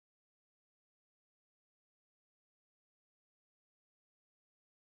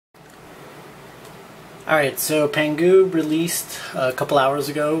Alright, so Pangu released a couple hours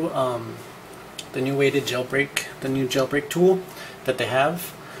ago the new way to jailbreak, the new jailbreak tool that they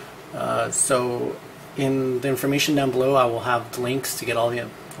have. So in the information down below I will have the links to get all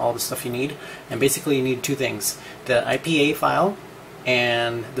the stuff you need. And basically you need two things: the IPA file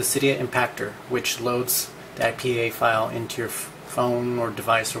and the Cydia Impactor, which loads the IPA file into your phone or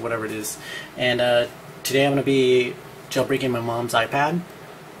device or whatever it is. And today I'm going to be jailbreaking my mom's iPad.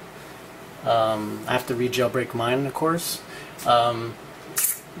 I have to re-jailbreak mine, of course. The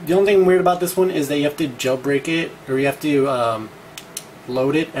only thing weird about this one is that you have to jailbreak it, or you have to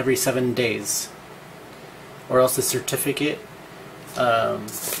load it every 7 days, or else the certificate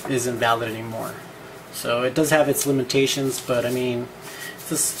isn't valid anymore. So it does have its limitations, but I mean,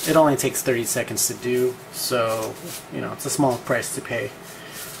 it only takes 30 seconds to do, so you know, it's a small price to pay.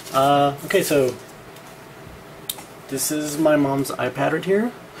 Okay, so this is my mom's iPad right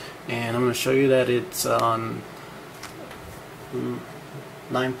here, and I'm going to show you that it's on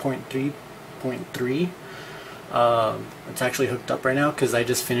 9.3.3. It's actually hooked up right now because I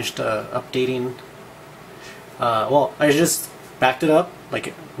just finished updating. Well, I just backed it up.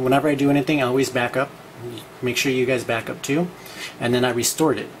 Like whenever I do anything, I always back up. Make sure you guys back up too. And then I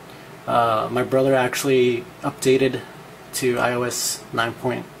restored it. My brother actually updated to iOS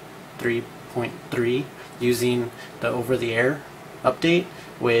 9.3.3 using the over-the-air update,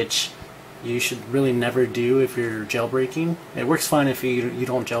 which you should really never do if you're jailbreaking. It works fine if you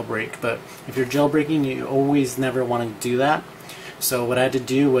don't jailbreak, but if you're jailbreaking, you always never want to do that. So what I had to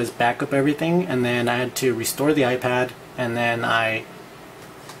do was back up everything, and then I had to restore the iPad, and then I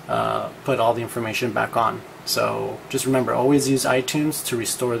put all the information back on. So just remember, always use iTunes to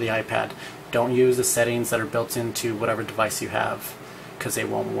restore the iPad. Don't use the settings that are built into whatever device you have, because they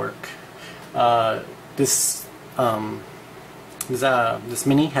won't work. This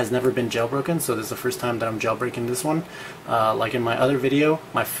mini has never been jailbroken, so this is the first time that I'm jailbreaking this one. Like in my other video,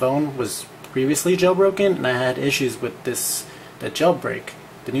 my phone was previously jailbroken, and I had issues with the jailbreak,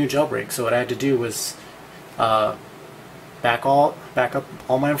 the new jailbreak. So what I had to do was back up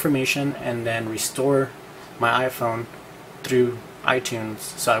all my information and then restore my iPhone through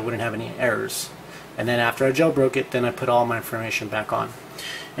iTunes so I wouldn't have any errors. And then after I jailbroke it, then I put all my information back on.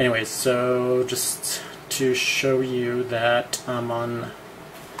 Anyways, so just to show you that I'm on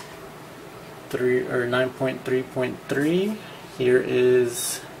 9.3.3. Here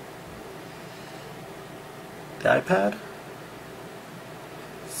is the iPad.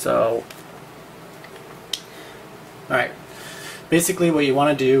 So, alright, basically what you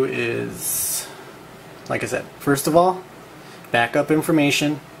want to do is, like I said, first of all, back up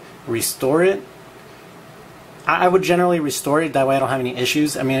information, restore it. I would generally restore it, that way I don't have any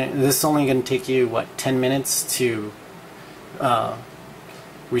issues. I mean, this is only going to take you, what, 10 minutes to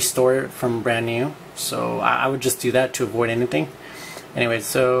restore it from brand new. So I would just do that to avoid anything. Anyway,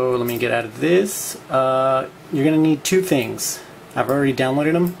 so let me get out of this. You're going to need two things. I've already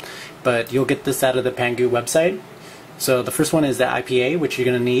downloaded them, but you'll get this out of the Pangu website. So the first one is the IPA, which you're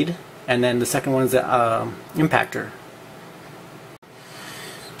going to need, and then the second one is the Impactor.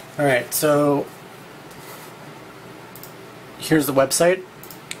 Alright, so here's the website,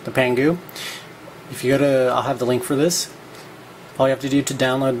 the Pangu. If you go to, I'll have the link for this. All you have to do to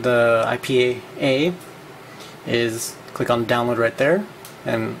download the IPA is click on download right there,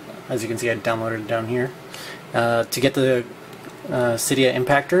 and as you can see, I downloaded it down here. To get the Cydia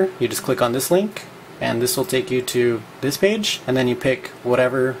Impactor, you just click on this link, and this will take you to this page, and then you pick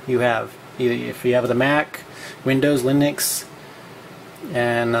whatever you have. Either if you have the Mac, Windows, Linux,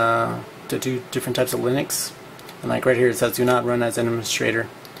 and to do different types of Linux. And like right here it says do not run as an administrator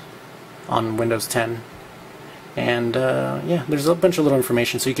on Windows 10. And yeah, there's a bunch of little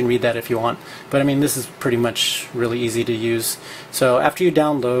information, so you can read that if you want. But I mean, this is pretty much really easy to use. So after you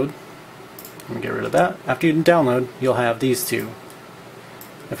download, let me get rid of that. After you download, you'll have these two.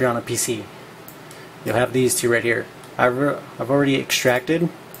 If you're on a PC, you'll have these two right here. I've already extracted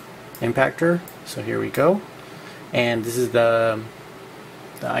Impactor, so here we go. And this is the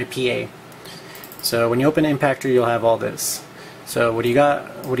IPA. So when you open Impactor, you'll have all this. So what you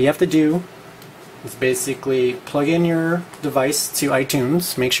have to do is basically plug in your device to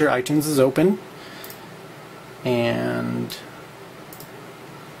iTunes. Make sure iTunes is open. And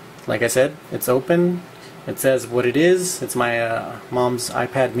like I said, it's open. It says what it is. It's my mom's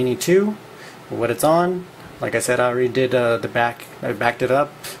iPad Mini 2. What it's on. Like I said, I already did the back. I backed it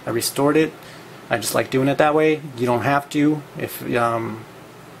up. I restored it. I just like doing it that way. You don't have to. If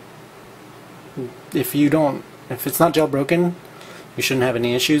it's not jailbroken, you shouldn't have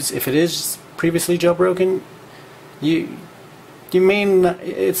any issues. If it is previously jailbroken, you may not,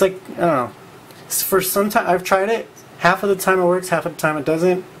 it's like, I don't know, For some time, I've tried it. Half of the time it works, half of the time it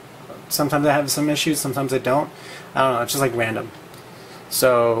doesn't. Sometimes I have some issues, sometimes I don't. I don't know, it's just like random.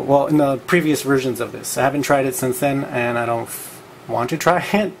 So, well, in the previous versions of this, I haven't tried it since then, and I don't want to try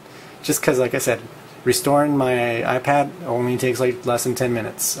it, just because, like I said, restoring my iPad only takes like less than 10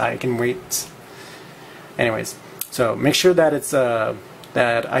 minutes. I can wait. Anyways, so make sure that it's that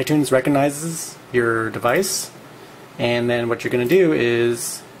iTunes recognizes your device, and then what you're going to do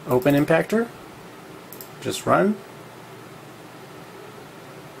is open Impactor, just run.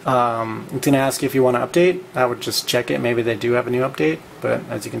 It's going to ask you if you want to update. I would just check it. Maybe they do have a new update, but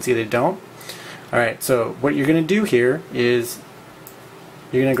as you can see, they don't. Alright, so what you're going to do here is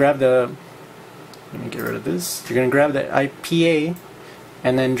you're going to grab the, let me get rid of this. You're going to grab the IPA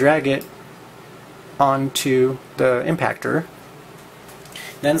and then drag it onto the Impactor.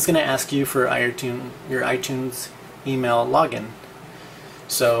 Then it's going to ask you for your iTunes email login.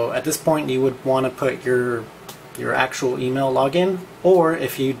 So at this point, you would want to put your actual email login, or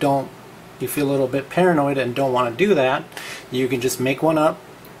if you feel a little bit paranoid and don't want to do that, you can just make one up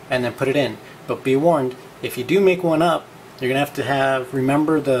and then put it in. But be warned, if you do make one up, you're gonna have to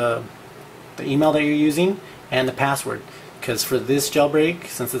remember the email that you're using and the password, because for this jailbreak,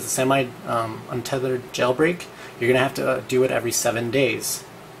 since it's a untethered jailbreak, you're gonna have to do it every 7 days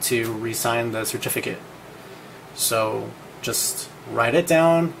to re-sign the certificate. So just write it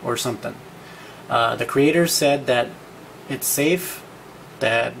down or something. The creators said that it's safe,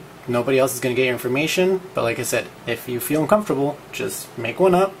 that nobody else is going to get your information, but like I said, if you feel uncomfortable, just make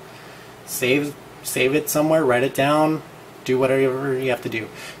one up, save it somewhere, write it down, do whatever you have to do.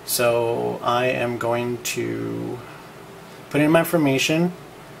 So I am going to put in my information,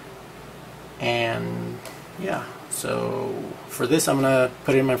 and yeah, so for this I'm going to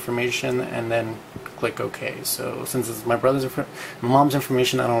put in my information and then click OK. So since it's my mom's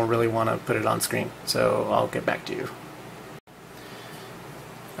information, I don't really want to put it on screen, so I'll get back to you.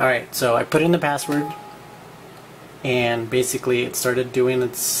 Alright, so I put in the password, and basically it started doing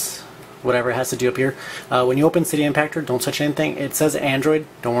its whatever it has to do up here. When you open Cydia Impactor, don't touch anything. It says Android,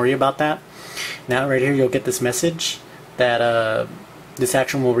 don't worry about that. Now right here you'll get this message that this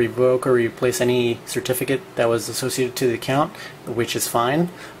action will revoke or replace any certificate that was associated to the account, which is fine.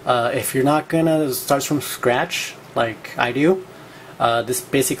 If you're not gonna start from scratch like I do, this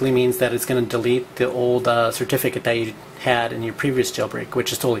basically means that it's gonna delete the old certificate that you had in your previous jailbreak,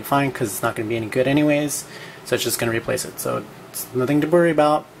 which is totally fine because it's not gonna be any good anyways, so it's just gonna replace it. So it's nothing to worry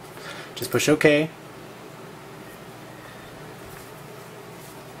about. Just push OK.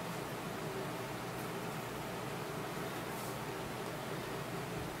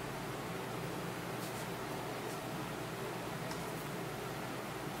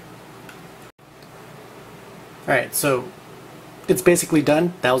 Alright, so it's basically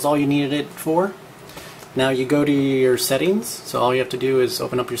done. That was all you needed it for. Now you go to your settings, so all you have to do is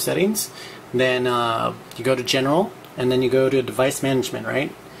open up your settings, then you go to General, and then you go to Device Management,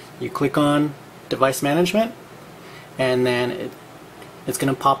 right? You click on Device Management, and then it's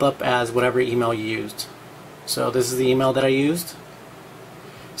going to pop up as whatever email you used. So this is the email that I used.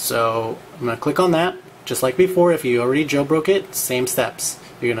 So I'm going to click on that, just like before. If you already jailbroke it, same steps.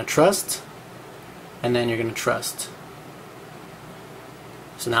 You're going to trust, and then you're going to trust.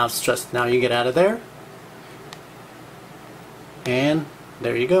 So now it's trust. Now you get out of there, and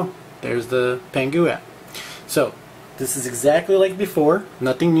there you go. There's the Pangu app. So this is exactly like before,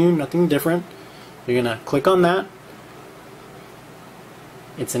 nothing new, nothing different. You're going to click on that.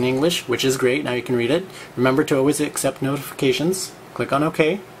 It's in English, which is great. Now you can read it. Remember to always accept notifications. Click on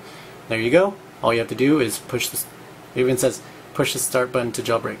OK. There you go. All you have to do is push this. It even says push the start button to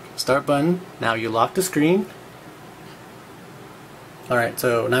jailbreak. Start button. Now you lock the screen. Alright,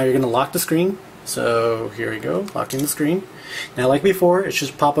 so now you're going to lock the screen. So here we go, locking the screen. Now like before, it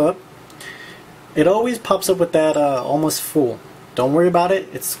should pop up. It always pops up with that almost full. Don't worry about it,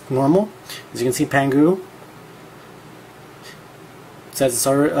 it's normal. As you can see, Pangu. It says it's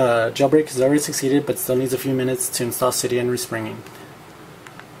already, jailbreak has already succeeded, but still needs a few minutes to install Cydia and respringing.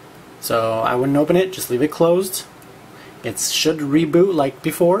 So I wouldn't open it, just leave it closed. It should reboot like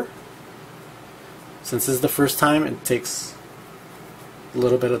before. Since this is the first time, it takes a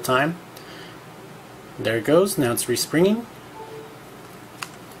little bit of time. There it goes, now it's respringing.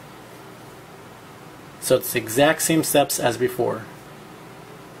 So it's the exact same steps as before.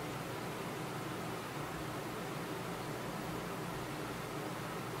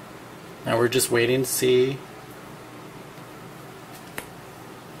 Now we're just waiting to see.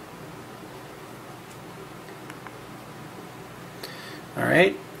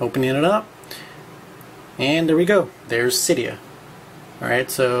 Alright, opening it up. And there we go. There's Cydia.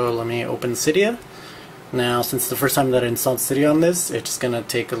 Alright, so let me open Cydia. Now, since the first time that I installed Cydia on this, it's just going to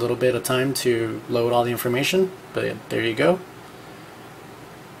take a little bit of time to load all the information, but there you go.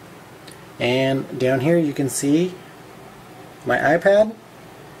 And down here you can see my iPad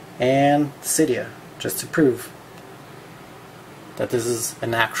and Cydia, just to prove that this is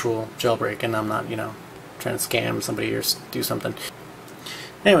an actual jailbreak and I'm not, you know, trying to scam somebody or do something.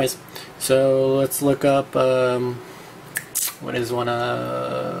 Anyways, so let's look up, what is one,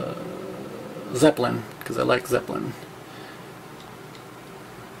 Zeppelin, because I like Zeppelin.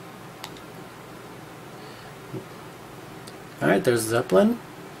 Alright, there's Zeppelin.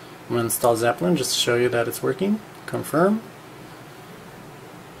 I'm going to install Zeppelin just to show you that it's working. Confirm.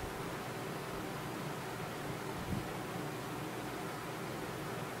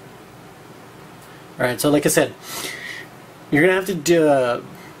 Alright, so like I said, you're going to have to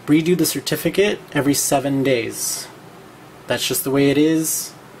redo the certificate every 7 days. That's just the way it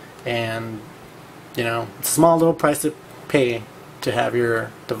is, and you know, it's a small little price to pay to have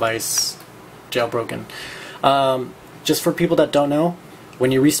your device jailbroken. Just for people that don't know,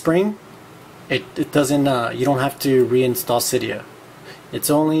 when you respring, it doesn't, you don't have to reinstall Cydia. It's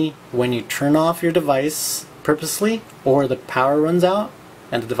only when you turn off your device purposely, or the power runs out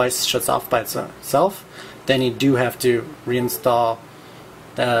and the device shuts off by itself, then you do have to reinstall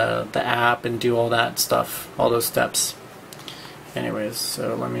the app and do all that stuff, all those steps. Anyways,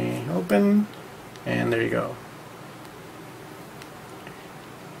 so let me open, and there you go.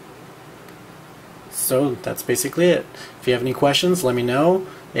 So that's basically it. If you have any questions, let me know.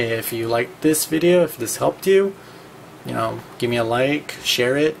 If you liked this video, if this helped you, you know, give me a like,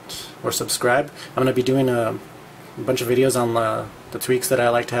 share it, or subscribe. I'm going to be doing a bunch of videos on the tweaks that I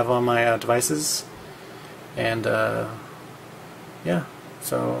like to have on my devices. And yeah,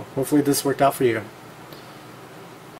 so hopefully this worked out for you.